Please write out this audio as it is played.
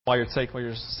While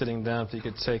you're sitting down, if you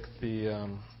could take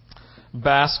the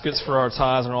baskets for our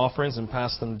tithes and offerings and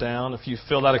pass them down. If you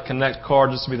filled out a Connect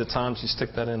card, this would be the time to stick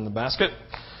that in the basket,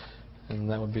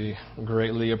 and that would be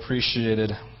greatly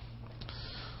appreciated.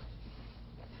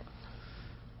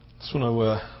 Just want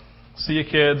to see you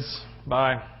kids.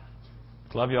 Bye.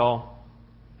 Love y'all.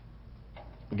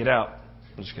 Get out.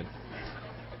 I'm just kidding.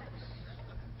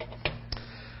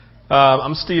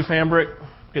 I'm Steve Hambrick.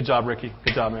 Good job, Ricky.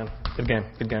 Good job, man. Good game.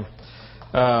 Good game.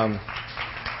 Man,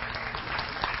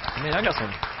 I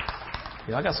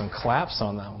got some claps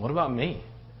on that one. What about me?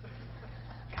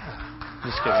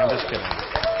 Just kidding. I'm just kidding.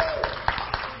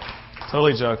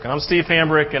 Totally joking. I'm Steve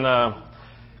Hambrick, and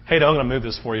hey, I'm going to move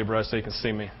this for you, bro, so you can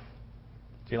see me.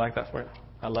 Do you like that for you?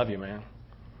 I love you, man.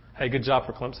 Hey, good job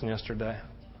for Clemson yesterday.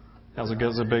 That was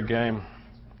a big game.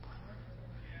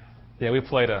 Yeah, we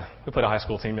played a high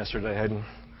school team yesterday, Hayden.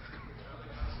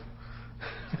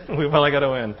 We finally got to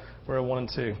win. We're at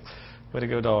 1-2. Way to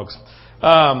go, dogs.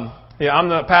 Yeah, I'm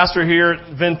the pastor here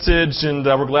at Vintage, and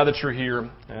we're glad that you're here.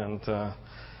 And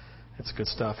it's good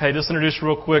stuff. Hey, just introduce you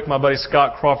real quick. My buddy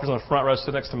Scott Crawford's on the front row,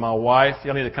 sitting next to my wife.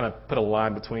 Y'all need to kind of put a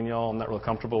line between y'all. I'm not really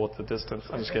comfortable with the distance.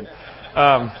 I'm just kidding.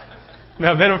 Now,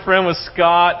 I've been a friend with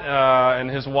Scott and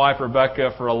his wife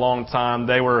Rebecca for a long time.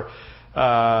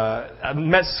 I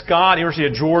met Scott at the University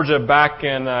of Georgia back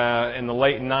in the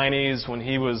late 90s when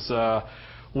he was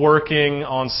working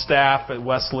on staff at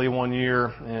Wesley one year,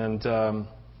 and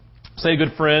stayed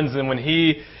good friends. And when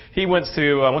he went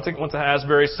to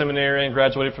Asbury Seminary and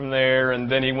graduated from there, and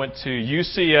then he went to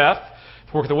UCF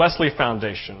to work at the Wesley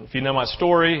Foundation. If you know my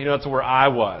story, you know that's where I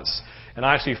was. And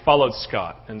I actually followed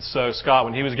Scott. And so Scott,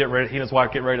 when he and his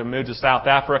wife get ready to move to South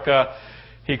Africa,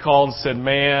 he called and said,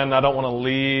 "Man, I don't want to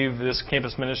leave this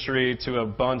campus ministry to a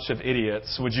bunch of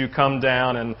idiots. Would you come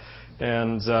down and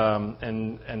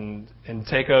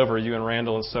take over, you and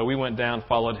Randall?" And so we went down,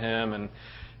 followed him,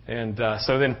 and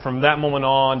so then from that moment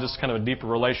on, just kind of a deeper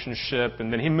relationship.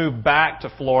 And then he moved back to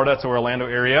Florida, to Orlando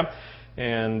area,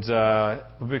 and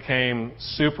we became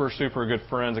super, super good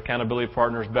friends, accountability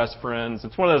partners, best friends.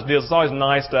 It's one of those deals. It's always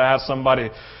nice to have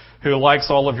somebody who likes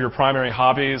all of your primary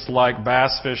hobbies, like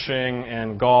bass fishing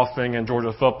and golfing and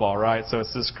Georgia football, right? So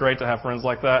it's just great to have friends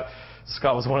like that.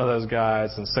 Scott was one of those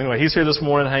guys. And so anyway, he's here this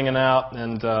morning hanging out,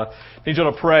 and need you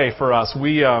to pray for us.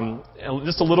 We, in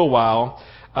just a little while,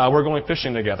 we're going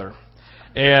fishing together.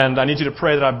 And I need you to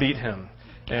pray that I beat him.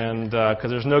 And,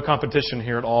 cause there's no competition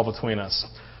here at all between us.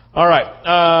 All right.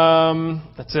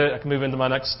 That's it. I can move into my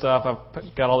next stuff.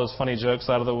 I've got all those funny jokes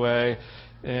out of the way.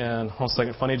 And hold on a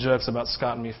second. Funny jokes about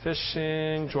Scott and me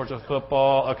fishing, Georgia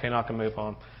football. Okay, now I can move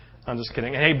on. I'm just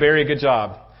kidding. Hey, Barry, good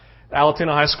job.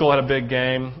 Alatina High School had a big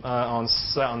game on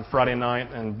Friday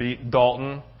night and beat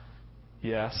Dalton.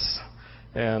 Yes.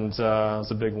 And it was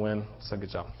a big win. So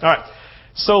good job. All right.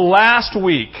 So last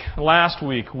week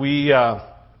we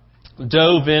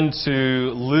dove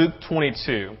into Luke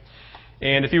 22.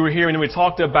 And if you were here, we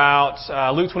talked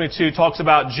about Luke 22 talks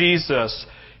about Jesus.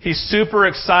 He's super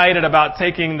excited about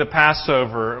taking the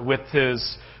Passover with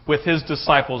his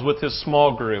disciples, with his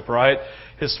small group, right?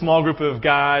 His small group of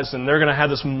guys, and they're going to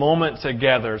have this moment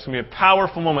together. It's going to be a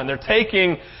powerful moment. He's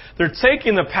taking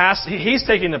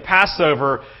the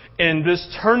Passover and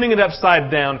just turning it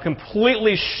upside down,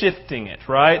 completely shifting it,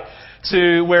 right?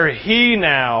 To where he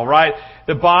now, right?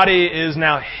 The body is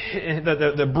now,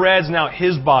 the bread's now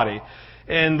his body,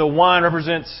 and the wine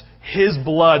represents his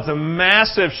blood. It's a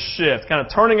massive shift, kind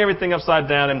of turning everything upside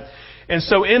down. And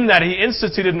so in that, he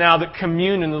instituted now the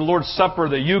communion, the Lord's Supper,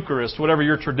 the Eucharist, whatever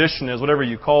your tradition is, whatever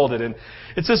you called it. And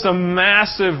it's just a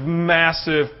massive,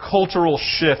 massive cultural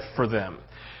shift for them.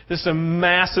 This is a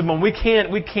massive moment. We can't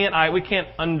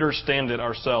understand it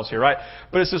ourselves here, right?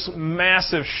 But it's this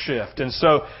massive shift. And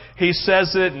so he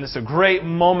says it, and it's a great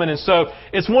moment. And so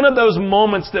it's one of those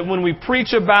moments that when we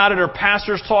preach about it or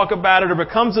pastors talk about it, or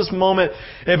becomes this moment,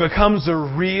 it becomes a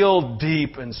real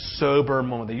deep and sober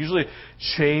moment. They usually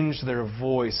change their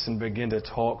voice and begin to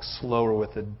talk slower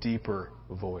with a deeper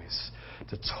voice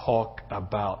to talk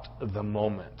about the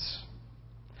moment.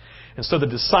 And so the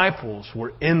disciples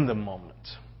were in the moment.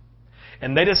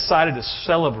 And they decided to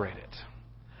celebrate it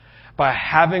by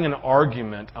having an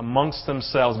argument amongst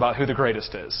themselves about who the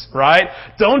greatest is, right?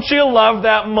 Don't you love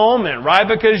that moment, right?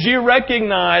 Because you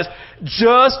recognize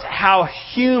just how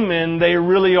human they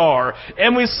really are.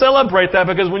 And we celebrate that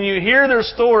because when you hear their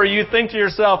story, you think to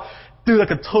yourself, dude, I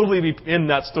could totally be in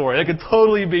that story. That could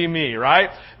totally be me,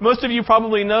 right? Most of you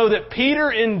probably know that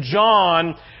Peter and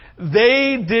John,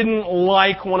 they didn't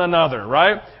like one another,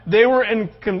 right? They were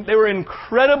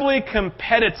incredibly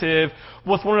competitive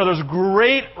with one another's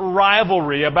great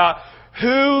rivalry about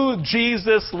who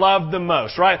Jesus loved the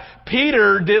most, right?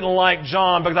 Peter didn't like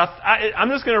John because I'm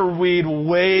just going to read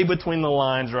way between the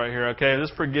lines right here, okay?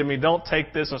 Just forgive me. Don't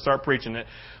take this and start preaching it.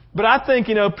 But I think,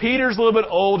 Peter's a little bit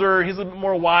older. He's a little bit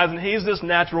more wise, and he's this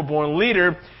natural-born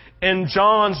leader, and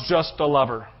John's just a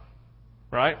lover,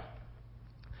 right?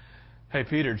 Hey,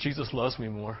 Peter, Jesus loves me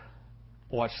more.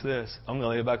 Watch this. I'm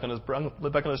going to lay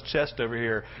back on his chest over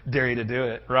here. Dare you to do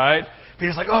it, right?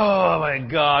 Peter's like, oh my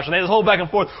gosh. And they just hold back and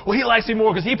forth. Well, he likes me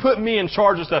more because he put me in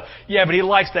charge of stuff. Yeah, but he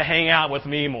likes to hang out with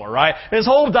me more, right? And this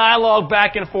whole dialogue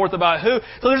back and forth about who.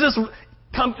 So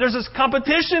there's this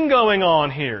competition going on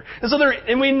here.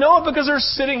 And we know it because they're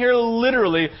sitting here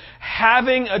literally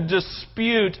having a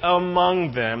dispute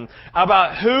among them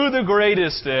about who the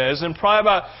greatest is and probably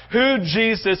about who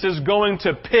Jesus is going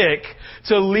to pick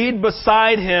to lead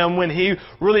beside him when he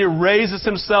really raises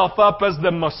himself up as the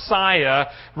Messiah,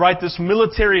 right? This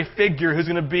military figure who's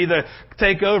going to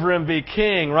take over and be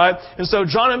king, right? And so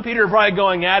John and Peter are probably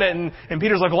going at it, and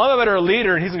Peter's like, well, I'm a better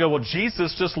leader. And he's going to go, well,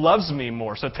 Jesus just loves me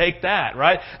more, so take that,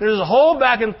 right? There's a whole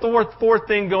back and forth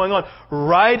thing going on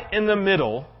right in the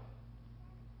middle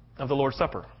of the Lord's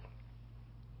Supper.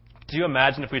 Do you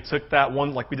imagine if we took that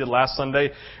one like we did last Sunday,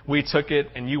 we took it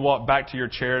and you walked back to your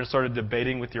chair and started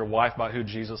debating with your wife about who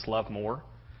Jesus loved more?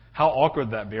 How awkward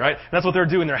would that be, right? That's what they're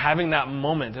doing. They're having that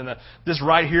moment. And just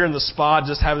right here in the spot,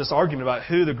 just having this argument about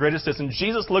who the greatest is. And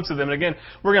Jesus looks at them. And again,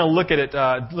 we're going to look at it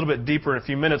a little bit deeper in a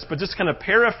few minutes. But just kind of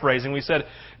paraphrasing, we said,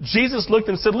 Jesus looked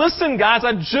and said, listen, guys,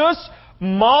 I just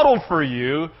modeled for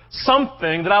you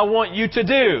something that I want you to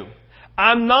do.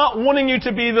 I'm not wanting you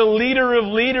to be the leader of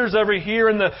leaders over here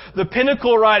and the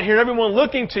pinnacle right here, everyone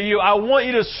looking to you. I want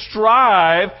you to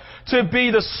strive to be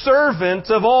the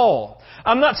servant of all.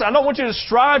 I don't want you to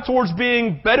strive towards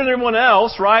being better than everyone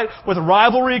else, right? With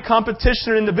rivalry, competition,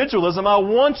 and individualism. I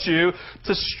want you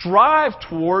to strive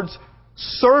towards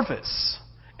service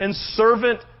and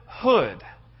servanthood.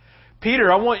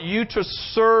 Peter, I want you to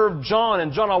serve John,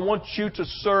 and John, I want you to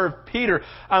serve Peter.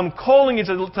 I'm calling you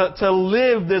to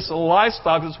live this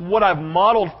lifestyle because it's what I've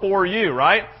modeled for you,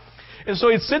 right? And so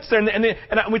he sits there,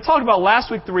 and we talked about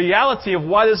last week the reality of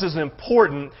why this is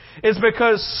important is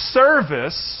because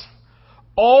service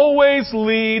always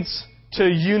leads to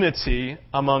unity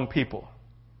among people,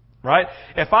 right?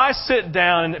 If I sit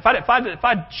down and if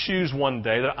I choose one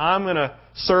day that I'm going to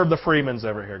serve the Freemans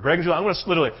over here, Greg and Julie,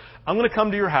 I'm going to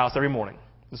come to your house every morning.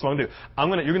 That's what I'm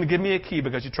going to do. You're going to give me a key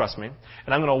because you trust me,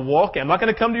 and I'm going to walk in. I'm not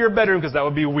going to come to your bedroom because that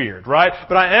would be weird, right?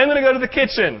 But I am going to go to the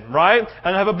kitchen, right?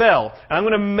 And I have a bell, and I'm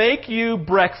going to make you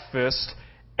breakfast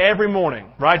every morning,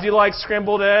 right? Do you like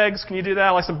scrambled eggs? Can you do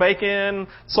that? Like some bacon,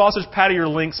 sausage patty or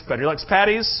links better? You like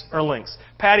patties or links?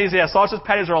 Patties, yeah. Sausage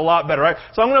patties are a lot better, right?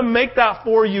 So I'm going to make that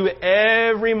for you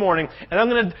every morning, and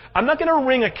I'm not going to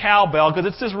ring a cowbell because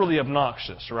it's just really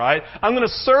obnoxious, right? I'm going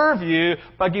to serve you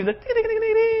by giving the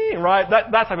ding-ding-ding-ding-ding, right?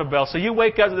 That type of bell. So you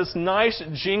wake up to this nice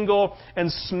jingle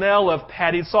and smell of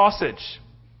pattied sausage.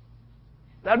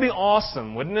 That'd be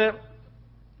awesome, wouldn't it?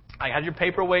 I had your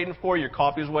paper waiting for you. Your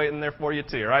coffee's waiting there for you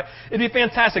too, right? It'd be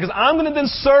fantastic because I'm going to then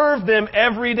serve them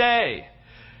every day.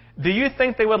 Do you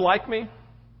think they would like me?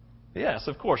 Yes,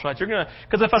 of course, right?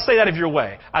 Because if I say that of your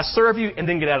way, I serve you and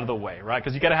then get out of the way, right?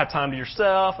 Because you got to have time to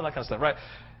yourself and that kind of stuff, right?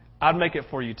 I'd make it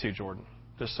for you too, Jordan.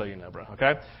 Just so you know, bro.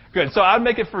 Okay? Good. So I'd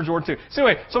make it for Jordan too. So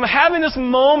anyway, I'm having this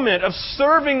moment of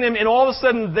serving them and all of a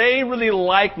sudden they really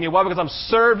like me. Why? Because I'm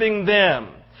serving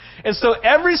them. And so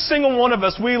every single one of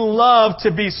us, we love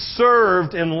to be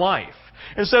served in life.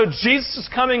 And so Jesus is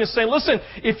coming and saying, listen,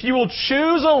 if you will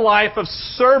choose a life of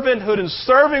servanthood and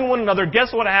serving one another,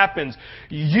 guess what happens?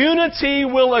 Unity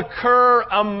will occur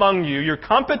among you. Your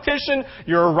competition,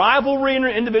 your rivalry, and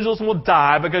your individualism will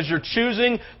die because you're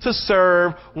choosing to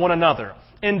serve one another.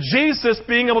 And Jesus,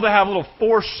 being able to have a little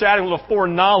foreshadowing, a little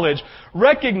foreknowledge,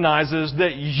 recognizes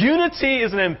that unity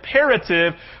is an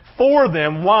imperative for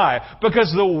them. Why?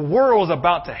 Because the world is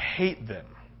about to hate them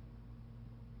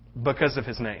because of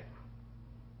His name.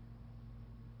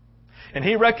 And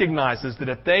He recognizes that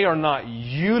if they are not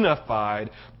unified,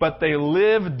 but they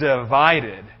live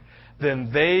divided,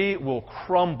 then they will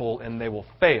crumble and they will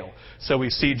fail. So we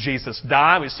see Jesus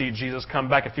die. We see Jesus come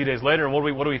back a few days later. And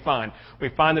what do we find? We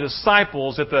find the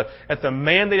disciples at the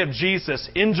mandate of Jesus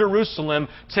in Jerusalem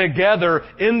together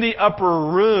in the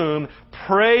upper room,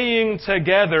 praying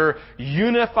together,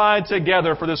 unified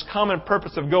together for this common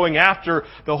purpose of going after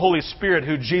the Holy Spirit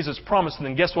who Jesus promised. And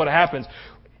then guess what happens?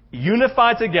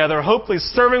 Unified together, hopefully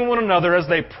serving one another as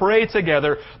they pray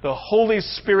together, the Holy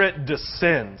Spirit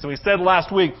descends. And we said last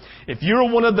week, if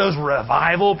you're one of those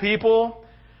revival people,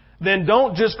 then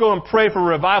don't just go and pray for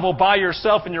revival by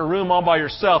yourself in your room all by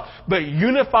yourself, but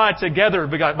unify together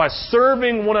by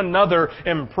serving one another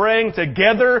and praying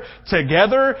together.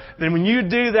 Then when you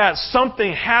do that,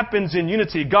 something happens in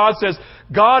unity. God says,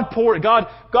 God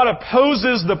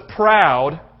opposes the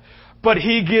proud, but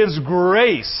He gives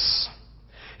grace.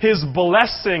 His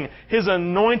blessing, His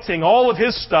anointing, all of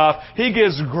His stuff, He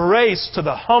gives grace to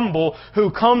the humble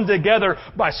who come together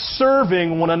by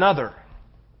serving one another.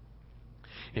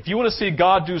 If you want to see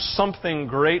God do something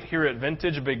great here at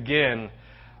Vintage, begin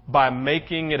by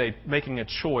making a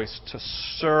choice to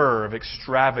serve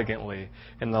extravagantly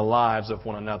in the lives of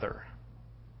one another.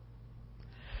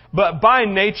 But by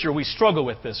nature, we struggle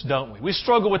with this, don't we? We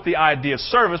struggle with the idea of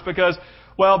service because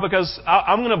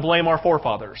I'm going to blame our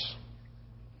forefathers.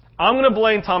 I'm going to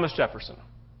blame Thomas Jefferson,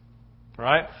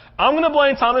 right? I'm going to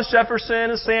blame Thomas Jefferson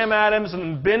and Sam Adams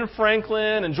and Ben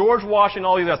Franklin and George Washington,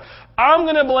 all these guys. I'm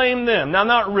going to blame them. Now,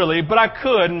 not really, but I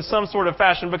could in some sort of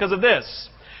fashion because of this.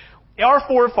 Our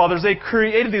forefathers, they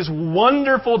created these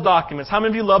wonderful documents. How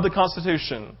many of you love the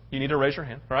Constitution? You need to raise your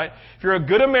hand, right? If you're a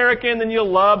good American, then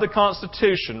you'll love the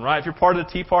Constitution, right? If you're part of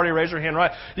the Tea Party, raise your hand,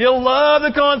 right? You'll love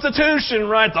the Constitution,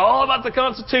 right? It's all about the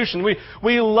Constitution.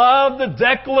 We love the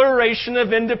Declaration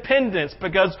of Independence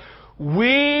because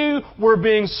we were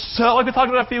being so, like we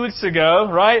talked about a few weeks ago,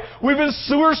 right? We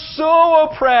were so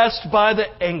oppressed by the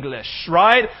English,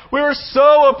 right? We were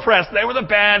so oppressed. They were the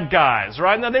bad guys,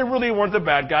 right? Now, they really weren't the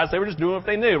bad guys. They were just doing what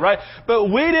they knew, right? But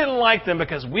we didn't like them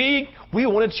because we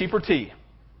wanted cheaper tea.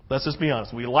 Let's just be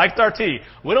honest. We liked our tea.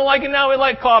 We don't like it now. We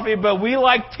like coffee, but we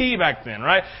liked tea back then,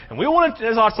 right? And we wanted,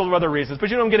 there's lots of other reasons, but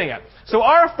you know what I'm getting at. So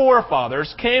our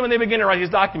forefathers came and they began to write these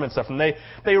documents stuff, and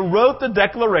they wrote the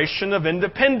Declaration of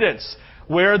Independence,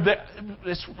 where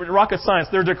it's rocket science.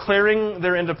 They're declaring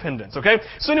their independence, okay?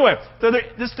 So anyway,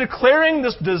 this declaring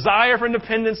this desire for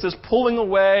independence, this pulling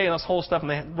away, and this whole stuff, and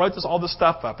they wrote all this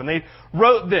stuff up, and they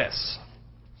wrote this.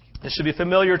 It should be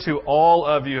familiar to all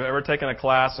of you who have ever taken a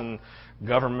class in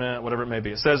government, whatever it may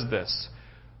be. It says this: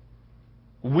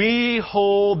 we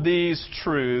hold these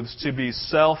truths to be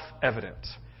self-evident,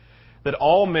 that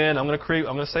all men, I'm going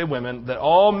to say women, that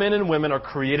all men and women are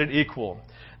created equal.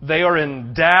 They are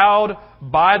endowed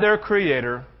by their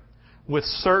Creator with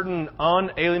certain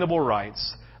unalienable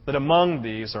rights, that among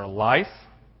these are life,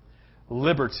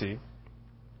 liberty,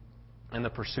 and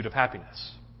the pursuit of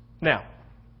happiness. Now,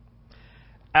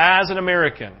 as an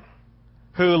American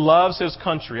who loves his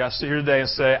country, I sit here today and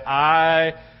say,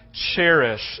 I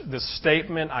cherish this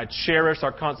statement. I cherish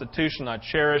our Constitution. I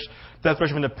cherish the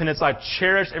Declaration of Independence. I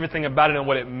cherish everything about it and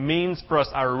what it means for us.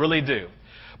 I really do.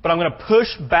 But I'm going to push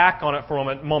back on it for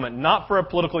a moment, not for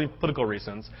political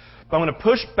reasons, but I'm going to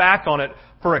push back on it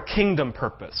for a kingdom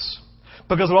purpose.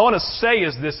 Because what I want to say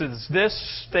is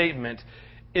this statement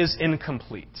is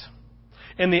incomplete.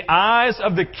 In the eyes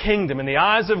of the kingdom, in the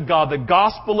eyes of God, the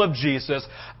gospel of Jesus,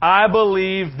 I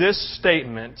believe this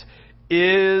statement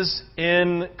is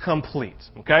incomplete.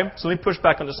 Okay? So let me push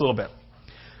back on this a little bit.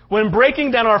 When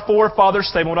breaking down our forefathers'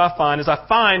 statement, what I find is I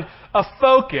find a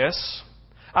focus,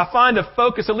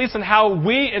 at least in how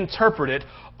we interpret it,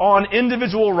 on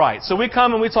individual rights. So we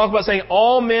come and we talk about saying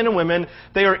all men and women,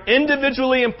 they are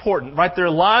individually important, right? Their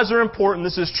lives are important.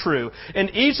 This is true. And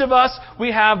each of us,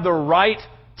 we have the right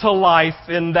to life,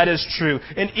 and that is true.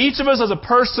 And each of us as a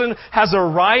person has a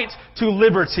right to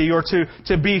liberty, or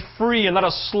to be free and not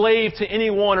a slave to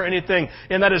anyone or anything,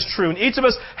 and that is true. And each of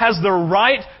us has the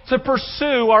right to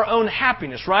pursue our own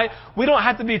happiness, right? We don't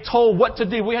have to be told what to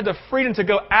do. We have the freedom to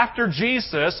go after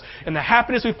Jesus and the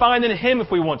happiness we find in Him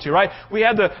if we want to, right? We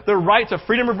have the right to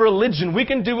freedom of religion. We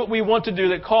can do what we want to do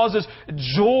that causes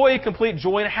joy, complete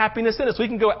joy and happiness in us. We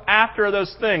can go after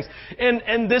those things.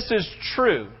 And this is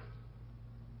true.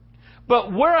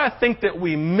 But where I think that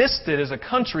we missed it as a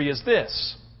country is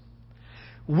this.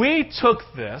 We took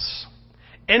this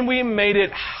and we made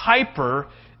it hyper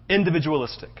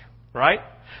individualistic, right?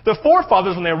 The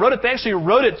forefathers, when they wrote it, they actually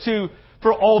wrote it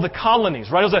for all the colonies,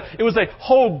 right? It was a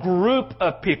whole group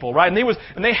of people, right?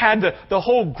 And they had the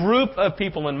whole group of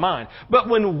people in mind. But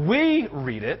when we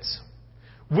read it,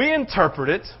 we interpret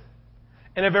it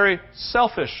in a very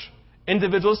selfish,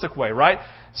 individualistic way, right?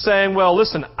 Saying, well,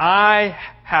 listen, I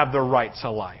have the right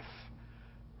to life,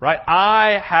 right?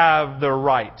 I have the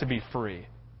right to be free.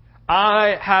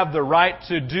 I have the right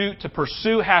to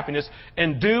pursue happiness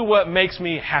and do what makes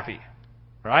me happy,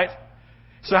 right?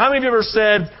 So how many of you ever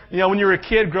said, when you were a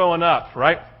kid growing up,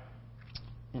 right?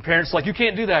 Your parents are like, you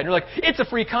can't do that. And you're like, it's a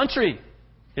free country.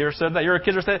 You ever said that? You're a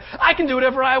kid who said, I can do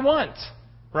whatever I want,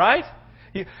 right?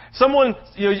 Someone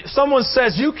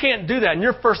says, you can't do that. And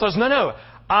your first thought is, no,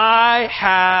 I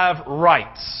have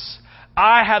rights.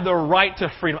 I have the right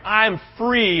to freedom. I am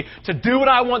free to do what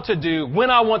I want to do, when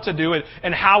I want to do it,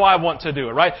 and how I want to do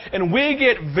it, right? And we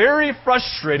get very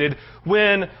frustrated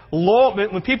when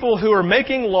people who are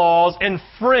making laws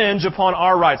infringe upon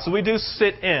our rights. So we do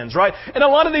sit-ins, right? And a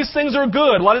lot of these things are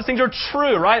good. A lot of these things are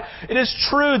true, right? It is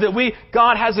true that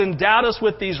God has endowed us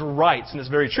with these rights, and it's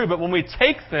very true. But when we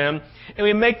take them and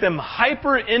we make them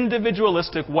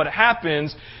hyper-individualistic, what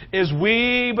happens is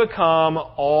we become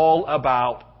all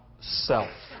about self.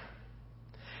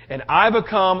 And I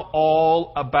become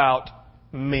all about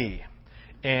me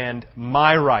and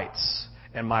my rights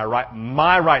and my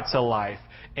right to life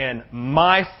and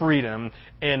my freedom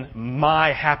and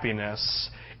my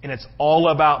happiness. And it's all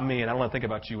about me, and I don't want to think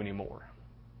about you anymore.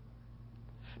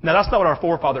 Now, that's not what our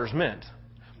forefathers meant.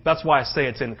 That's why I say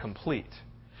it's incomplete.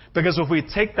 Because if we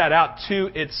take that out to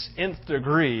its nth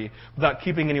degree without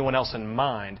keeping anyone else in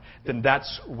mind, then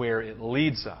that's where it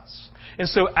leads us. And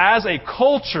so as a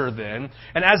culture then,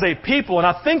 and as a people, and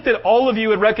I think that all of you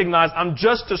would recognize I'm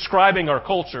just describing our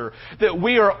culture, that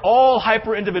we are all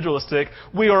hyper-individualistic,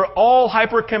 we are all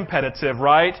hyper-competitive,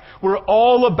 right? We're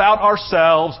all about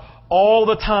ourselves all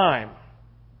the time.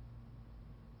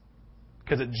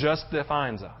 Because it just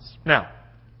defines us. Now,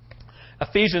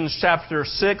 Ephesians chapter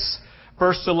 6,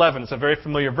 Verse 11, it's a very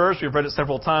familiar verse. We've read it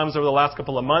several times over the last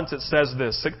couple of months. It says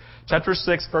this, chapter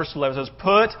 6, verse 11 says,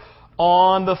 "Put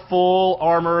on the full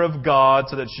armor of God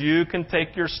so that you can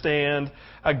take your stand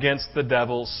against the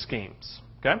devil's schemes."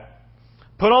 Okay?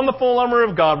 Put on the full armor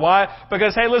of God. Why?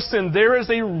 Because, hey, listen, there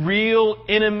is a real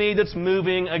enemy that's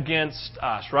moving against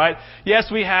us, right?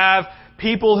 Yes, we have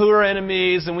people who are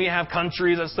enemies and we have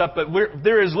countries and stuff, but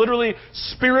there is literally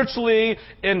spiritually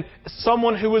in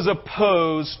someone who is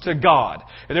opposed to God.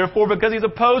 And therefore, because he's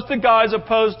opposed to God, he's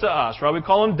opposed to us, right? We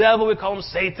call him devil, we call him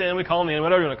Satan, we call him the enemy,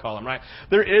 whatever you want to call him, right?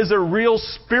 There is a real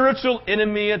spiritual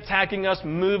enemy attacking us,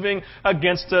 moving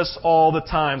against us all the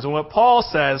time. And what Paul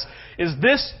says is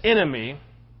this enemy,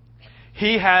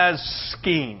 he has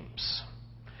schemes.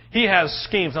 He has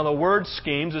schemes. Now, the word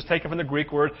schemes is taken from the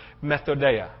Greek word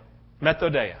methodeia.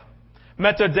 Methodeia.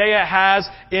 Methodeia has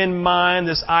in mind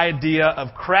this idea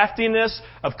of craftiness,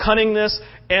 of cunningness,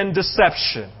 and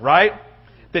deception, right?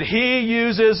 That he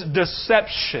uses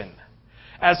deception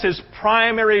as his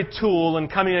primary tool in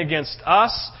coming against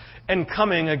us and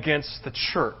coming against the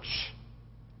church.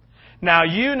 Now,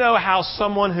 you know how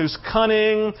someone who's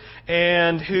cunning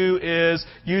and who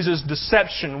uses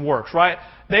deception works, right?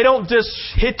 They don't just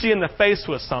hit you in the face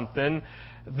with something.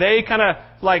 They kind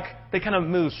of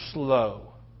move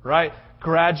slow, right?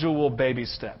 Gradual baby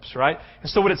steps, right? And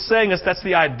so what it's saying is that's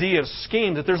the idea of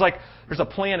schemes, that there's a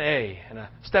plan A and a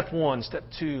step 1, step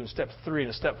 2, step 3,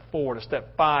 and a step 4, and a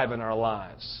step 5 in our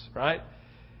lives, right?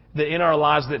 That in our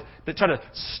lives that try to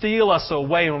steal us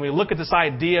away. And when we look at this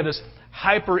idea, this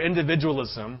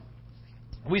hyper-individualism,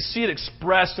 we see it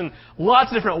expressed in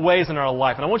lots of different ways in our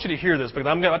life. And I want you to hear this because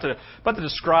I'm about to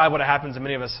describe what happens to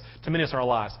many of us in our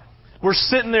lives. We're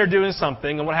sitting there doing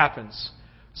something, and what happens?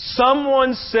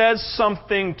 Someone says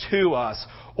something to us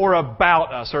or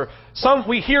about us, or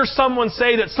we hear someone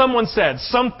say that someone said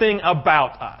something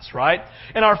about us, right?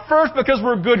 And because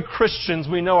we're good Christians,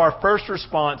 we know our first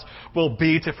response will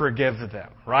be to forgive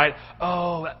them, right?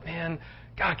 Oh, man,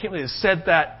 God, I can't believe they said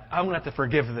that. I'm going to have to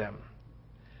forgive them.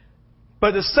 But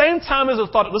at the same time as the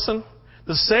thought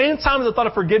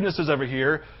of forgiveness is over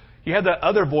here, you have that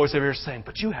other voice over here saying,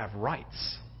 but you have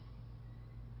rights.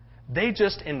 They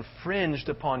just infringed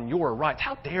upon your rights.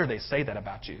 How dare they say that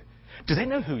about you? Do they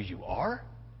know who you are?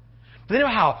 Do they know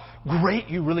how great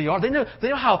you really are? They know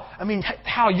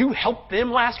how you helped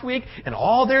them last week, and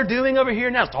all they're doing over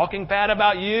here now is talking bad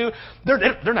about you.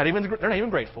 They're not even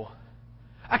grateful.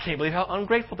 I can't believe how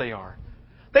ungrateful they are.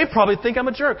 They probably think I'm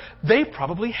a jerk. They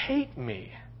probably hate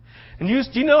me. And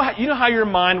you know how your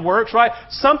mind works, right?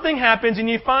 Something happens and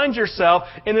you find yourself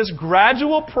in this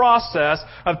gradual process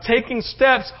of taking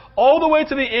steps all the way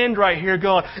to the end right here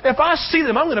going, if I see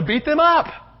them, I'm going to beat them up.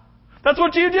 That's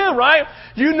what you do, right?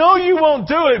 You know you won't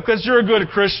do it because you're a good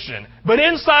Christian. But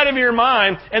inside of your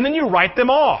mind, and then you write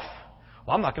them off.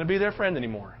 Well, I'm not going to be their friend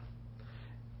anymore.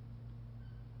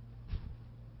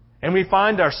 And we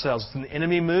find ourselves, and the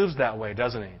enemy moves that way,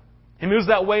 doesn't he? He moves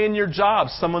that way in your job.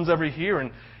 Someone's over here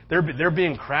and they're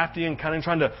being crafty and kind of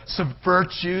trying to subvert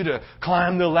you to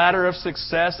climb the ladder of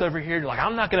success over here. You're like,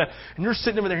 I'm not going to, and you're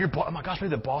sitting over there, oh my gosh,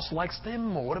 maybe the boss likes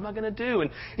them, or what am I going to do?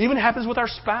 And it even happens with our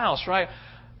spouse, right?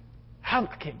 I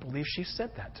can't believe she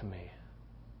said that to me.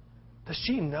 Does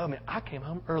she know? I mean, I came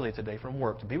home early today from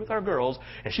work to be with our girls,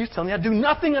 and she's telling me I do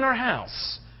nothing in our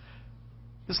house.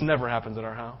 This never happens in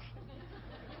our house.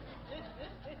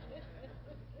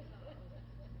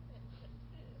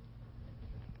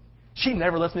 She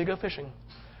never lets me go fishing.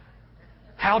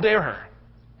 How dare her?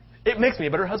 It makes me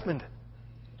a better husband.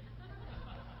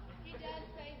 He does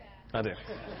say that. I do.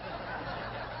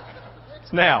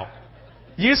 Now,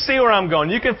 you see where I'm going.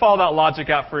 You can follow that logic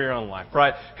out for your own life,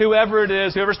 right? Whoever it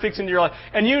is, whoever speaks into your life.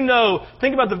 And you know,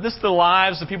 think about the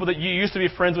lives of people that you used to be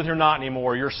friends with who are not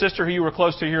anymore. Your sister who you were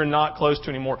close to here and not close to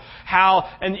anymore.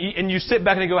 And you sit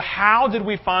back and you go, how did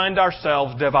we find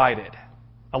ourselves divided?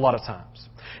 A lot of times.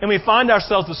 And we find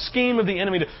ourselves the scheme of the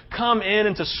enemy to come in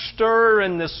and to stir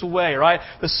in this way, right?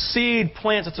 The seed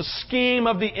plants. It's a scheme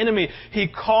of the enemy. He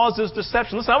causes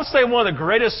deception. Listen, I would say one of the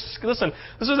greatest, this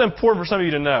is important for some of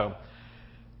you to know.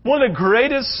 One of the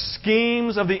greatest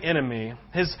schemes of the enemy,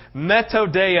 his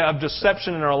metodeia of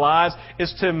deception in our lives,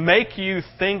 is to make you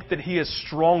think that he is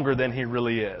stronger than he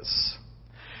really is.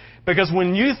 Because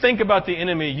when you think about the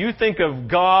enemy, you think of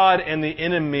God and the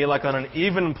enemy like on an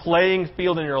even playing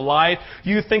field in your life.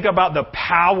 You think about the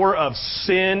power of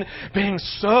sin being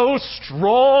so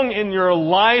strong in your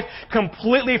life,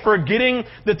 completely forgetting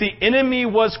that the enemy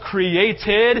was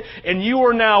created and you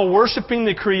are now worshiping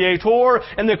the Creator,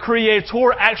 and the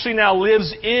Creator actually now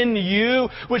lives in you,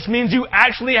 which means you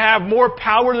actually have more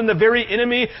power than the very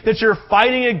enemy that you're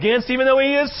fighting against, even though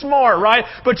he is smart, right?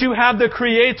 But you have the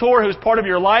Creator who's part of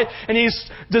your life, and he's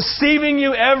deceiving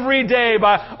you every day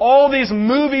by all these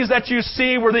movies that you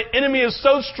see where the enemy is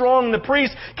so strong and the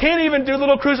priest can't even do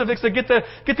little crucifix to get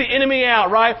the enemy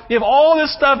out, right? You have all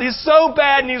this stuff. He's so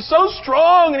bad and he's so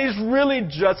strong, and he's really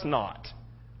just not.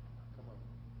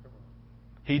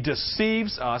 He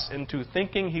deceives us into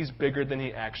thinking he's bigger than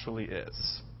he actually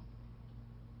is.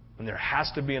 And there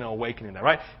has to be an awakening there,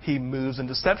 right? He moves in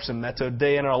deception,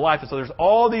 metodeia in our life. And so there's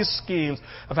all these schemes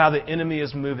of how the enemy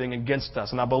is moving against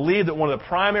us. And I believe that one of the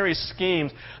primary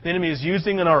schemes the enemy is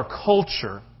using in our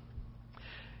culture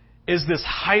is this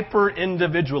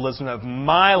hyper-individualism of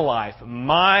my life,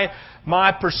 my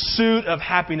pursuit of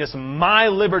happiness, my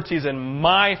liberties, and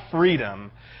my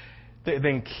freedom that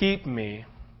then keep me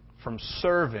from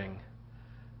serving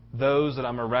those that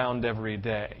I'm around every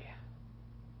day.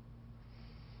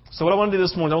 So what I want to do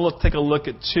this morning, I want to take a look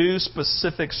at two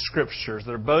specific scriptures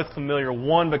that are both familiar.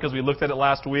 One, because we looked at it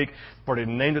last week, I've already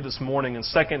named it this morning. And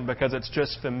second, because it's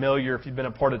just familiar if you've been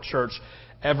a part of church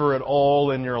ever at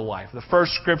all in your life. The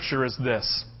first scripture is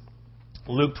this.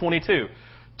 Luke 22,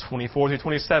 24 through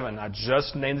 27. I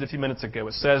just named it a few minutes ago.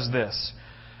 It says this.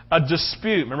 A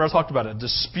dispute, remember I talked about it. A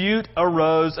dispute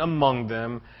arose among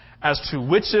them as to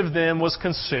which of them was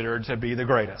considered to be the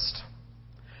greatest.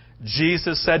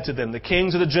 Jesus said to them, the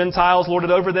kings of the Gentiles lord it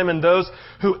over them, and those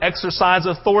who exercise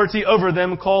authority over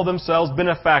them call themselves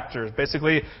benefactors.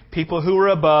 Basically, people who are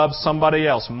above somebody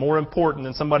else, more important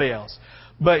than somebody else.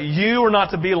 But you are not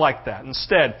to be like that.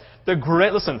 Instead, the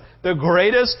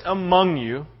greatest among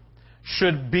you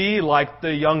should be like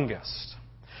the youngest,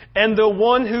 and the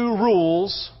one who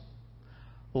rules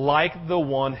like the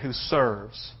one who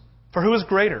serves. For who is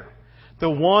greater? The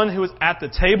one who is at the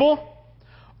table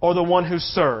or the one who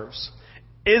serves?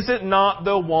 Is it not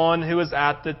the one who is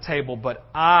at the table? But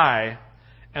I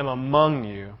am among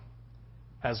you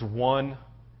as one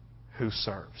who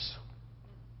serves.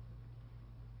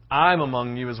 I'm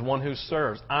among you as one who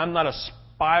serves. I'm not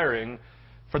aspiring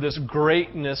for this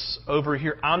greatness over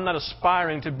here. I'm not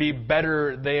aspiring to be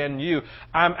better than you.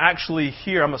 I'm actually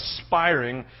here. I'm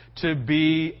aspiring to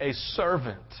be a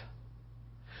servant.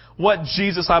 What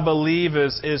Jesus, I believe,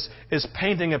 is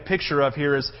painting a picture of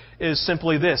here is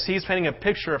simply this. He's painting a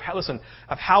picture of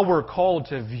how we're called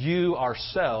to view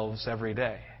ourselves every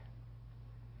day.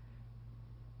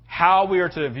 How we are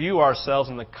to view ourselves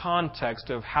in the context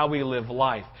of how we live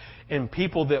life, in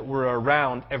people that we're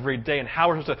around every day, and how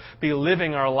we're supposed to be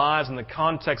living our lives in the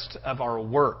context of our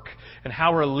work, and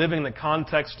how we're living in the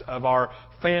context of our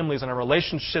families and our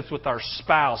relationships with our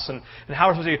spouse, and how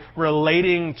we're supposed to be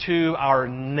relating to our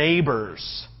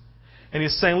neighbors. And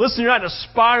he's saying, listen, you're not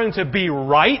aspiring to be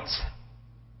right.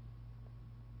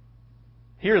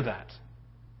 Hear that.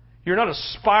 You're not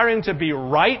aspiring to be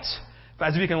right,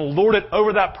 as if you can lord it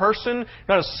over that person.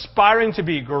 You're not aspiring to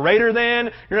be greater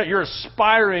than. You're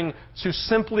aspiring to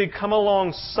simply come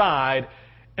alongside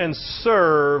and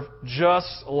serve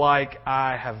just like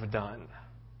I have done.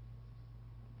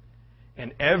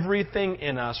 And everything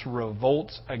in us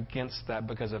revolts against that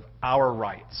because of our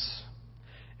rights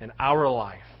and our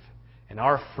life and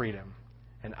our freedom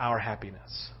and our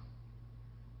happiness.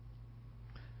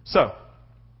 So,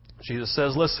 Jesus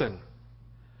says, listen,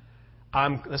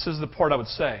 this is the part I would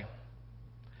say.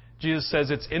 Jesus says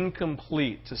it's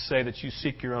incomplete to say that you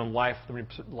seek your own life,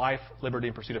 liberty,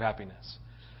 and pursuit of happiness.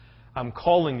 I'm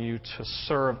calling you to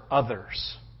serve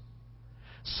others.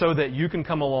 so that you can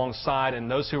come alongside, and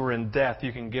those who are in death,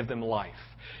 you can give them life.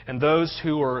 And those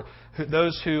who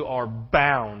are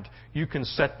bound, you can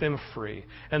set them free.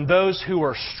 And those who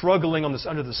are struggling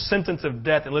under the sentence of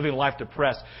death and living life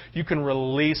depressed, you can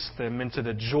release them into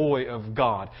the joy of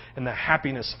God and the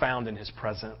happiness found in His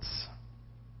presence.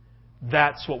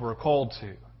 That's what we're called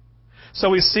to. So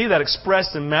we see that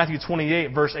expressed in Matthew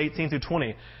 28, verse 18 through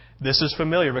 20. This is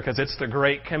familiar because it's the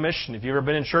Great Commission. If you've ever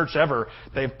been in church ever,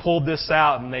 they've pulled this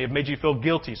out and they've made you feel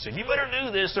guilty. So you better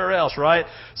do this or else, right?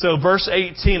 So verse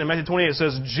 18 in Matthew 28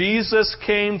 says, Jesus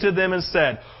came to them and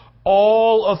said,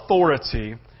 all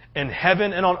authority in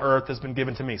heaven and on earth has been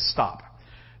given to me. Stop.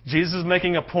 Jesus is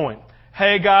making a point.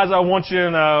 Hey guys, I want you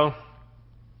to know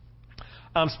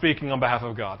I'm speaking on behalf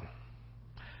of God.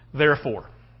 Therefore,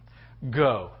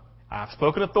 go. I've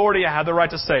spoken authority. I have the right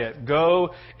to say it. Go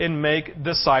and make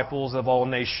disciples of all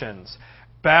nations,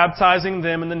 baptizing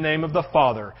them in the name of the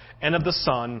Father and of the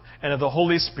Son and of the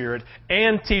Holy Spirit,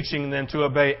 and teaching them to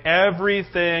obey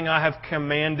everything I have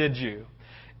commanded you.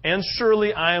 And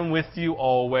surely I am with you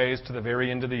always to the very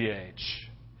end of the age.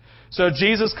 So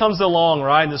Jesus comes along,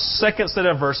 right, in the second set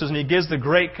of verses, and He gives the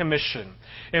Great Commission.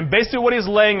 And basically what He's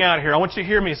laying out here, I want you to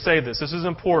hear me say this. This is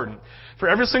important. For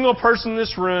every single person in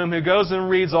this room who goes and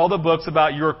reads all the books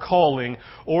about your calling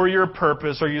or your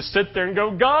purpose, or you sit there and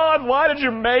go, God, why did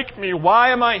you make me?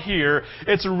 Why am I here?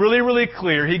 It's really, really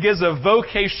clear. He gives a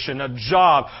vocation, a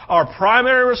job, our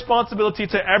primary responsibility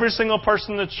to every single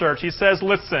person in the church. He says,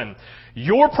 listen,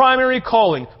 your primary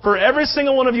calling for every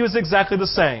single one of you is exactly the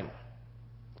same.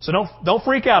 So don't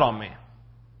freak out on me.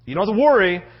 You don't have to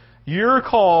worry. You're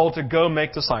called to go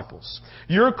make disciples.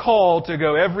 You're called to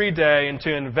go every day and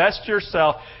to invest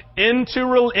yourself in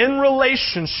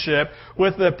relationship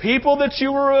with the people that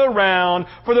you are around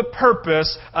for the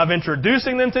purpose of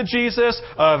introducing them to Jesus,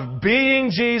 of being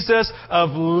Jesus,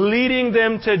 of leading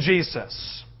them to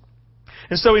Jesus.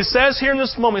 And so He says here in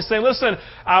this moment, He's saying, listen,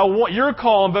 your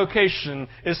call and vocation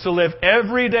is to live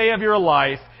every day of your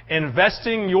life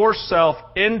investing yourself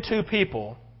into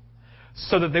people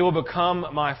so that they will become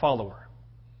my follower.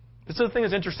 This is the thing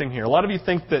that's interesting here. A lot of you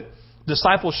think that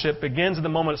discipleship begins at the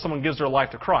moment that someone gives their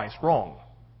life to Christ. Wrong.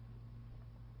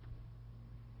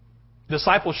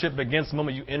 Discipleship begins the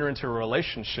moment you enter into a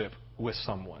relationship with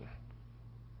someone,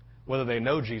 whether they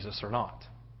know Jesus or not.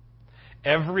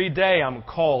 Every day I'm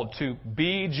called to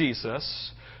be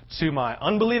Jesus to my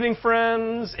unbelieving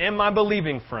friends and my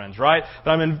believing friends, right?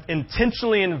 That I'm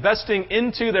intentionally investing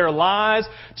into their lives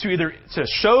to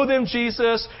show them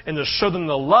Jesus and to show them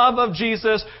the love of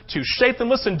Jesus, to shape them.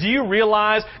 Listen, do you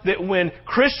realize that when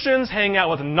Christians hang out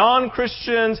with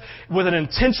non-Christians with an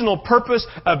intentional purpose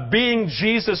of being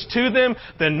Jesus to them,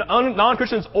 then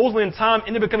non-Christians ultimately in time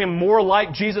end up becoming more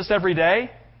like Jesus every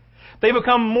day? They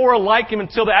become more like Him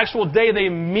until the actual day they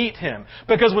meet Him.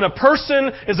 Because when a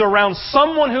person is around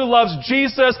someone who loves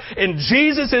Jesus and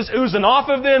Jesus is oozing off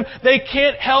of them, they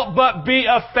can't help but be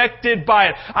affected by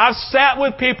it. I've sat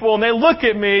with people and they look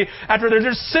at me after they're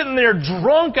just sitting there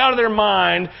drunk out of their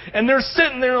mind, and they're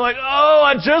sitting there like, oh,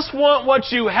 I just want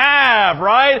what you have,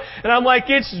 right? And I'm like,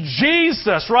 it's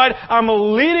Jesus, right? I'm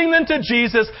leading them to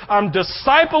Jesus. I'm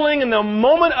discipling in the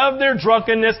moment of their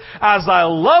drunkenness as I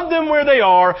love them where they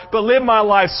are, but live my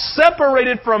life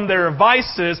separated from their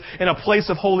vices in a place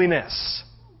of holiness.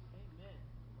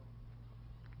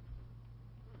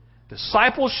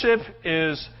 Discipleship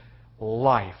is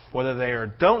life. Whether they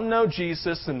don't know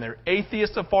Jesus and they're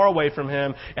atheists or far away from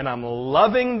Him, and I'm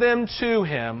loving them to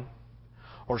Him,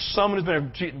 or someone who's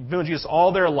been with Jesus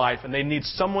all their life and they need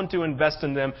someone to invest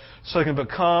in them so they can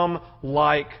become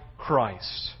like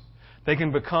Christ. They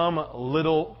can become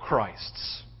little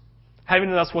Christs. How do you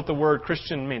know that's what the word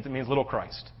Christian means? It means little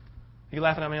Christ. Are you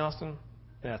laughing at me, Austin?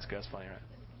 Yeah, that's good. That's funny, right?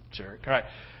 Jerk. All right.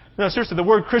 No, seriously, the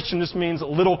word Christian just means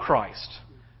little Christ.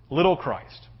 Little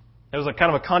Christ. It was a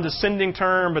kind of a condescending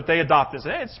term, but they adopted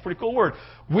it. Hey, it's a pretty cool word.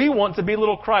 We want to be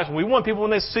little Christ. We want people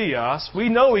when they see us. We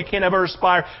know we can't ever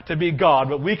aspire to be God,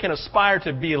 but we can aspire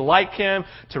to be like Him,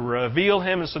 to reveal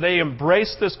Him. And so they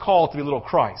embraced this call to be little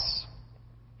Christ.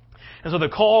 And so the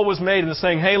call was made and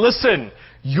saying, hey, listen,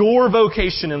 your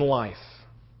vocation in life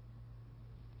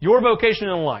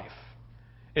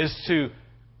is to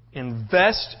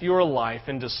invest your life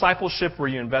in discipleship where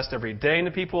you invest every day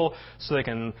into people so they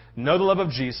can know the love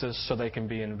of Jesus, so they can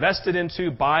be invested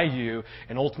into by you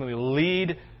and ultimately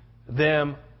lead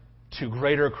them to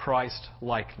greater Christ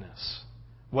likeness,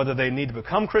 whether they need to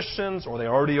become Christians or they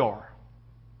already are.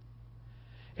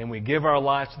 And we give our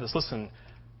lives to this. Listen,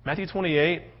 Matthew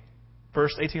 28,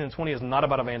 verse 18 and 20 is not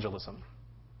about evangelism.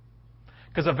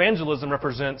 Because evangelism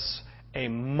represents a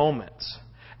moment.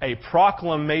 a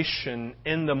proclamation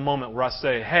in the moment where I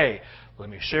say, hey, let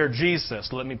me share Jesus.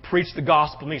 Let me preach the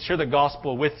gospel. Let me share the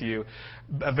gospel with you.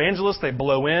 Evangelists, they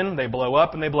blow in, they blow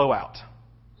up, and they blow out.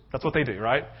 That's what they do,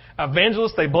 right?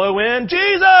 Evangelists, they blow in,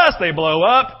 Jesus! They blow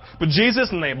up with Jesus,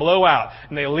 and they blow out.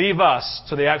 And they leave us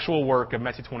to the actual work of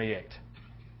Matthew 28.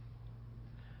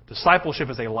 Discipleship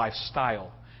is a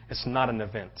lifestyle. It's not an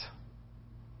event.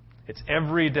 It's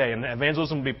every day. And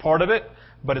evangelism will be part of it,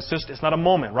 but it's not a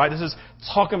moment, right? This is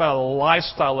talking about a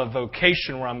lifestyle of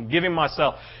vocation where I'm giving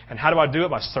myself. And how do I do it?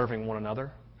 By serving one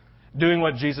another. Doing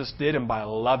what Jesus did and by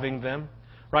loving them.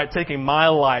 Right? Taking my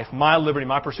life, my liberty,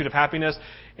 my pursuit of happiness,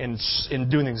 and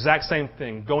doing the exact same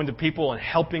thing. Going to people and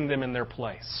helping them in their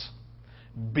place.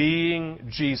 Being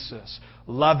Jesus.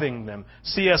 Loving them.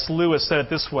 C.S. Lewis said it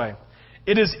this way.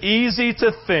 It is easy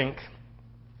to think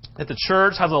that the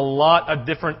church has a lot of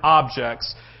different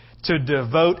objects to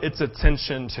devote its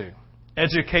attention to.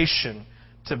 Education,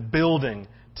 to building,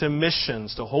 to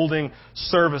missions, to holding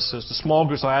services, to small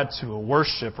groups I add to,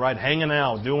 worship, right? Hanging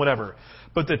out, doing whatever.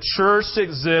 But the church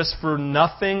exists for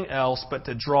nothing else but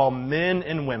to draw men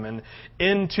and women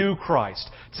into Christ,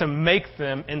 to make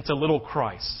them into little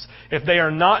Christs. If they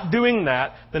are not doing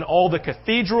that, then all the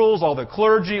cathedrals, all the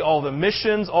clergy, all the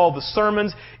missions, all the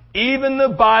sermons, even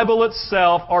the Bible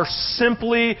itself are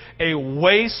simply a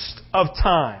waste of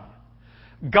time.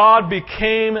 God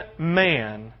became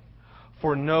man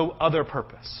for no other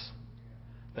purpose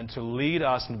than to lead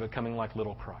us into becoming like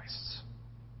little Christs.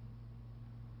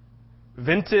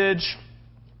 Vintage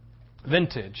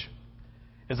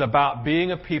is about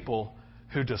being a people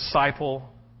who disciple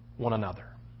one another.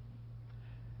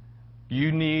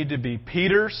 You need to be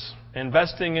Peters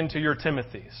investing into your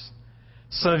Timothys.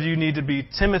 Some of you need to be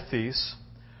Timothys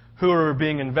who are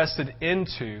being invested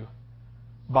into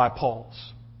by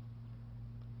Pauls.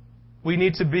 We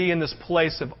need to be in this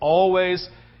place of always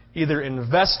either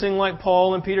investing like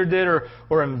Paul and Peter did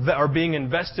or being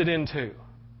invested into.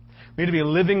 We need to be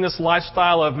living this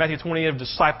lifestyle of Matthew 28 of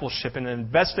discipleship and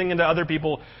investing into other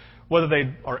people, whether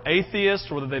they are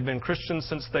atheists or whether they've been Christians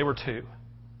since they were 2.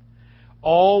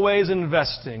 Always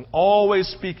investing, always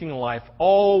speaking life,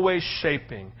 always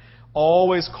shaping,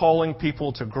 always calling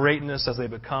people to greatness as they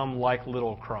become like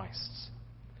little Christs.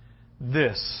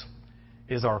 This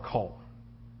is our call.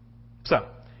 So,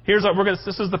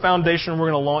 this is the foundation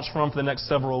we're going to launch from for the next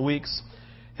several weeks.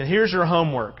 And here's your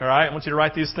homework, all right? I want you to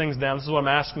write these things down. This is what I'm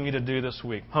asking you to do this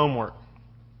week. Homework.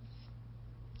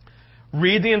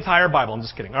 Read the entire Bible. I'm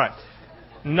just kidding. All right.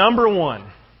 Number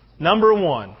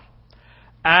one.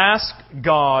 Ask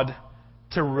God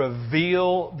to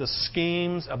reveal the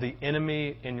schemes of the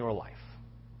enemy in your life.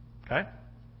 Okay?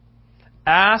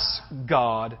 Ask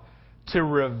God to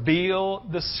reveal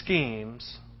the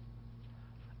schemes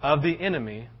of the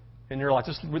enemy in your life.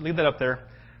 Just leave that up there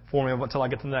for me until I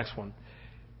get to the next one.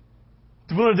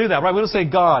 We want to do that, right? We want to say,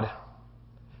 God,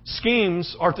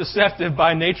 schemes are deceptive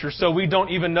by nature, so we don't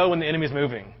even know when the enemy's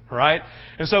moving, right?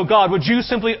 And so, God, would you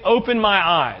simply open my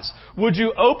eyes? Would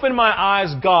you open my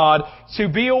eyes, God, to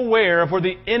be aware of where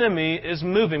the enemy is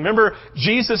moving? Remember,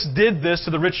 Jesus did this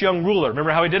to the rich young ruler.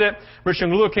 Remember how he did it? Rich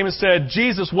young ruler came and said,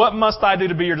 Jesus, what must I do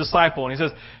to be your disciple? And he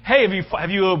says, hey, have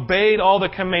you obeyed all the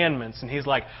commandments? And he's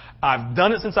like, I've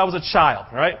done it since I was a child,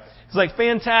 right? He's like,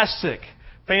 fantastic,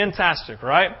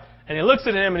 right? And he looks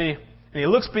at him and he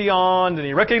looks beyond and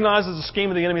he recognizes the scheme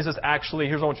of the enemy and says, actually,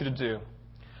 here's what I want you to do.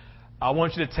 I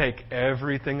want you to take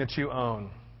everything that you own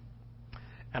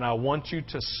and I want you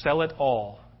to sell it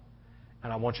all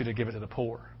and I want you to give it to the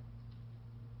poor.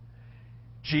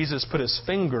 Jesus put his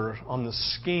finger on the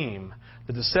scheme,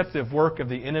 the deceptive work of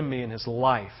the enemy in his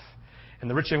life. And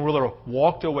the rich young ruler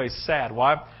walked away sad.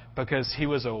 Why? Because he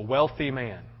was a wealthy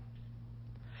man.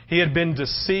 He had been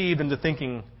deceived into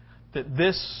thinking that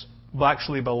this will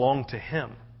actually belong to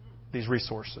him, these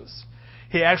resources.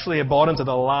 He actually had bought into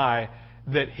the lie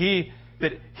that he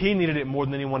needed it more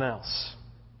than anyone else.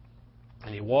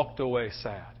 And he walked away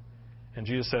sad. And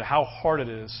Jesus said how hard it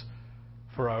is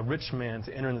for a rich man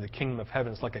to enter into the kingdom of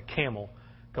heaven. It's like a camel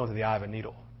going through the eye of a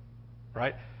needle.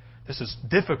 Right? This is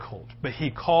difficult, but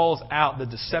he calls out the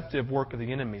deceptive work of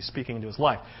the enemy speaking into his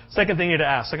life. Second thing you need to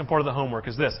ask, second part of the homework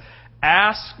is this.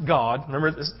 Ask God, remember,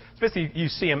 this, basically you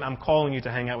see him, I'm calling you to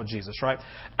hang out with Jesus, right?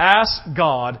 Ask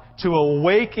God to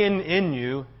awaken in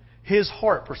you his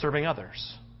heart for serving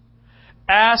others.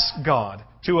 Ask God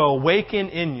to awaken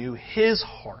in you his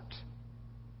heart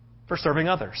for serving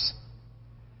others.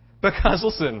 Because,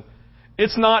 listen,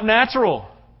 it's not natural,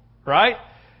 right?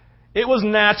 It was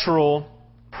natural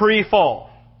pre-fall.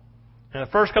 In the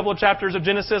first couple of chapters of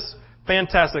Genesis,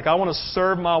 fantastic. I want to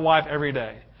serve my wife every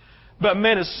day. But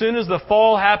man, as soon as the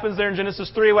fall happens there in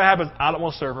Genesis 3, what happens? I don't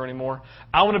want to serve her anymore.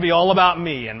 I want to be all about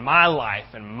me and my life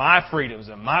and my freedoms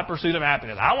and my pursuit of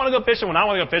happiness. I want to go fishing when I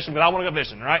want to go fishing because I want to go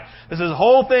fishing, right? This is a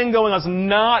whole thing going on. It's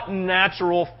not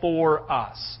natural for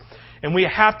us. And we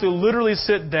have to literally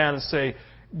sit down and say,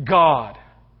 God,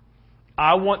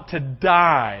 I want to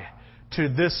die to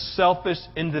this selfish,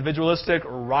 individualistic,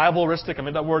 rivalristic, I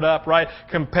made that word up, right?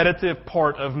 Competitive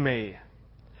part of me.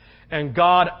 And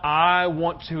God, I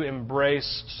want to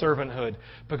embrace servanthood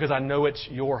because I know it's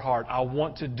your heart. I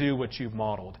want to do what you've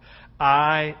modeled.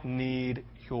 I need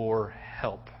your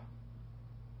help.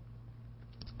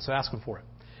 So ask Him for it.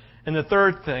 And the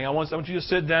third thing, I want you to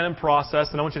sit down and process,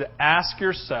 and I want you to ask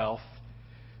yourself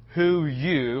who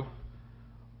you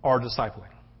are discipling.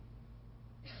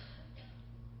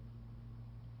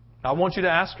 I want you to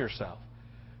ask yourself,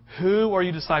 who are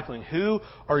you discipling? Who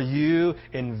are you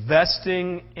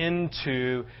investing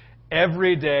into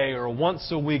every day or once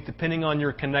a week, depending on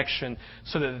your connection,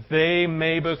 so that they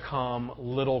may become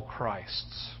little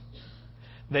Christs?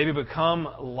 They may become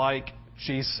like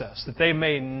Jesus, that they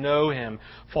may know Him,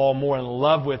 fall more in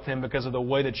love with Him because of the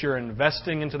way that you're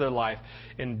investing into their life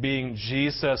in being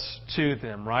Jesus to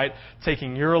them, right?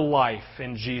 Taking your life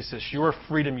in Jesus, your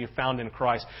freedom you found in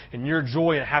Christ, and your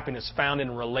joy and happiness found in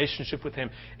relationship with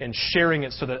Him, and sharing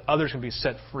it so that others can be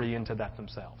set free into that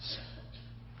themselves.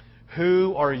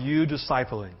 Who are you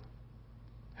discipling?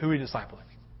 Who are you discipling?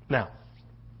 Now,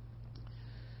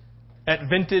 at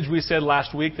Vintage, we said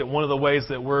last week that one of the ways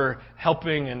that we're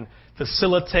helping and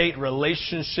facilitate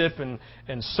relationship and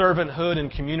servanthood and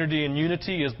community and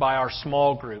unity is by our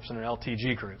small groups and our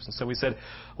LTG groups. And so we said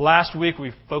last week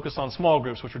we focused on small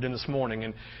groups, which we're doing this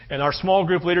morning. And our small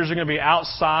group leaders are going to be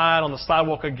outside on the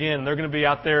sidewalk again. They're going to be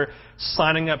out there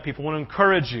signing up people. I want to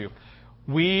encourage you.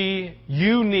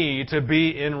 You need to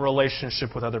be in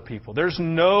relationship with other people. There's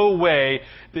no way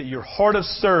that your heart of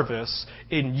service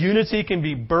in unity can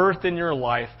be birthed in your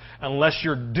life unless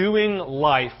you're doing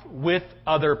life with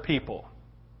other people.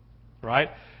 Right?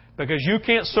 Because you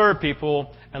can't serve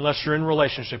people unless you're in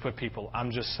relationship with people.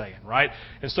 I'm just saying, right?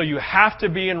 And so you have to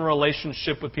be in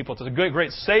relationship with people. It's a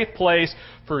great safe place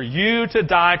for you to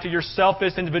die to your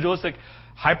selfish, individualistic,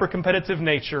 hyper-competitive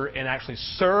nature and actually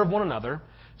serve one another,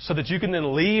 so that you can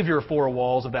then leave your four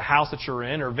walls of the house that you're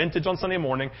in or Vintage on Sunday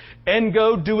morning and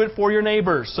go do it for your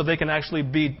neighbors so they can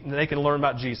learn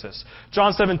about Jesus.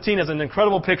 John 17 has an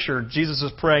incredible picture. Jesus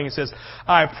is praying. He says,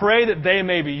 I pray that they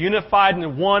may be unified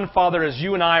in one, Father, as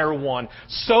you and I are one,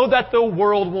 so that the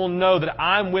world will know that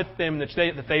I'm with them, that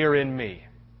they are in me.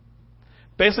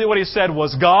 Basically what he said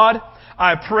was, God,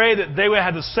 I pray that they would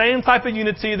have the same type of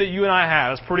unity that you and I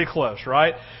have. It's pretty close,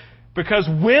 right? Because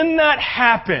when that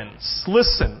happens,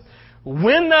 listen,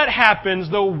 when that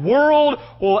happens, the world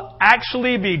will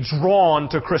actually be drawn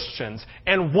to Christians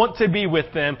and want to be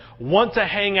with them, want to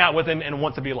hang out with them, and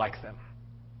want to be like them.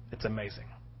 It's amazing.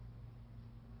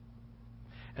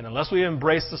 And unless we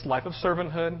embrace this life of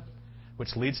servanthood,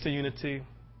 which leads to unity,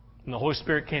 then the Holy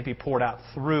Spirit can't be poured out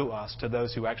through us to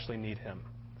those who actually need Him.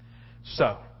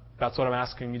 So, that's what I'm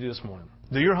asking you to do this morning.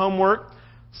 Do your homework.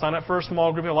 Sign up for a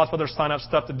small group. Lots of other sign-up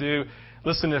stuff to do.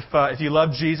 Listen, if you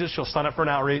love Jesus, you'll sign up for an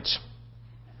outreach.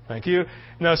 Thank you.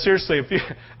 No, seriously,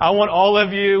 I want all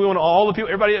of you, we want all the people,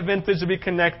 everybody at Vintage to be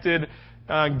connected,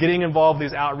 getting involved in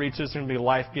these outreaches. They're going to be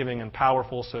life-giving and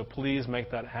powerful, so please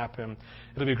make that happen.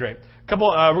 It'll be great.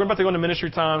 We're about to go into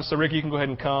ministry time, so Ricky, you can go ahead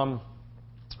and come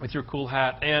with your cool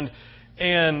hat.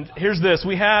 And here's this.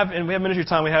 We have ministry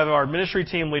time. We have our ministry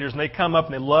team leaders, and they come up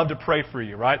and they love to pray for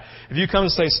you, right? If you come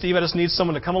and say, Steve, I just need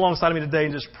someone to come alongside of me today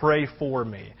and just pray for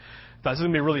me. This is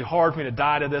going to be really hard for me to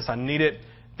die to this. I need it.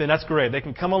 Then that's great. They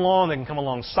can come along. They can come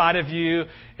alongside of you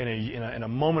in a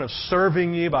moment of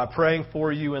serving you by praying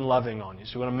for you and loving on you.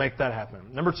 So we want to make that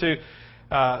happen. Number two,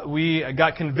 we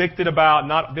got convicted about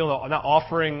not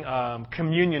offering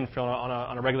communion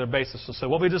on a regular basis. So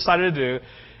what we decided to do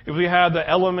is we have the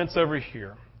elements over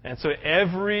here. And so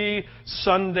every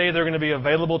Sunday they're going to be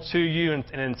available to you. And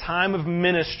in time of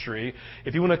ministry,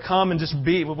 if you want to come and just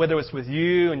be, whether it's with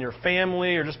you and your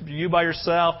family or just you by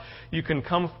yourself, you can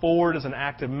come forward as an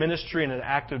act of ministry and an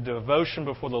act of devotion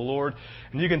before the Lord.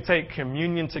 And you can take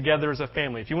communion together as a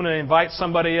family. If you want to invite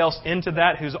somebody else into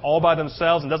that who's all by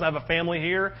themselves and doesn't have a family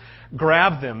here,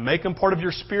 grab them, make them part of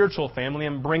your spiritual family,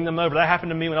 and bring them over. That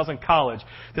happened to me when I was in college.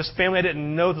 This family I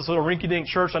didn't know, this little rinky-dink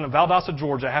church in Valdosta,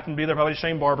 Georgia. I happened to be there by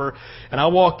Shane Barber. And I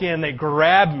walk in, they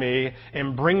grab me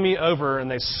and bring me over, and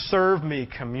they serve me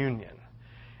communion.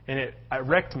 And it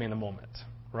wrecked me in a moment,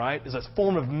 right? It's a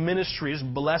form of ministry,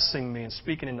 just blessing me and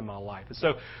speaking into my life. And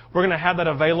so we're going to have that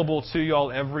available to you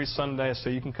all every Sunday so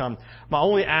you can come. My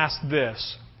only ask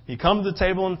this, You come to the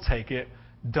table and take it.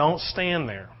 Don't stand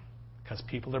there because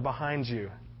people are behind you.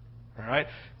 All right?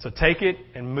 So take it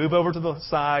and move over to the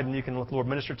side, and you can let the Lord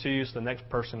minister to you so the next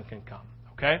person can come.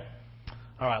 Okay?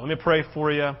 All right, let me pray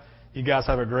for you. You guys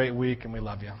have a great week, and we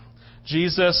love you.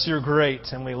 Jesus, you're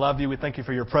great, and we love you. We thank you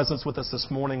for your presence with us this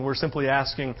morning. We're simply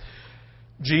asking,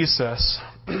 Jesus,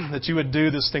 that you would do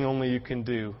this thing only you can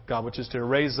do, God, which is to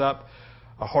raise up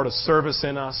a heart of service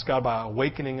in us, God, by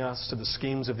awakening us to the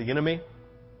schemes of the enemy.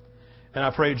 And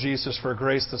I pray, Jesus, for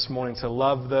grace this morning to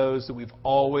love those that we've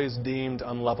always deemed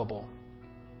unlovable.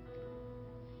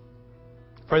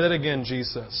 Pray that again,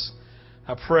 Jesus.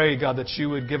 I pray, God, that you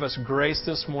would give us grace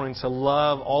this morning to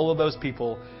love all of those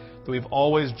people that we've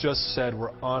always just said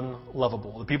were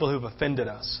unlovable, the people who've offended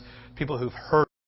us, people who've hurt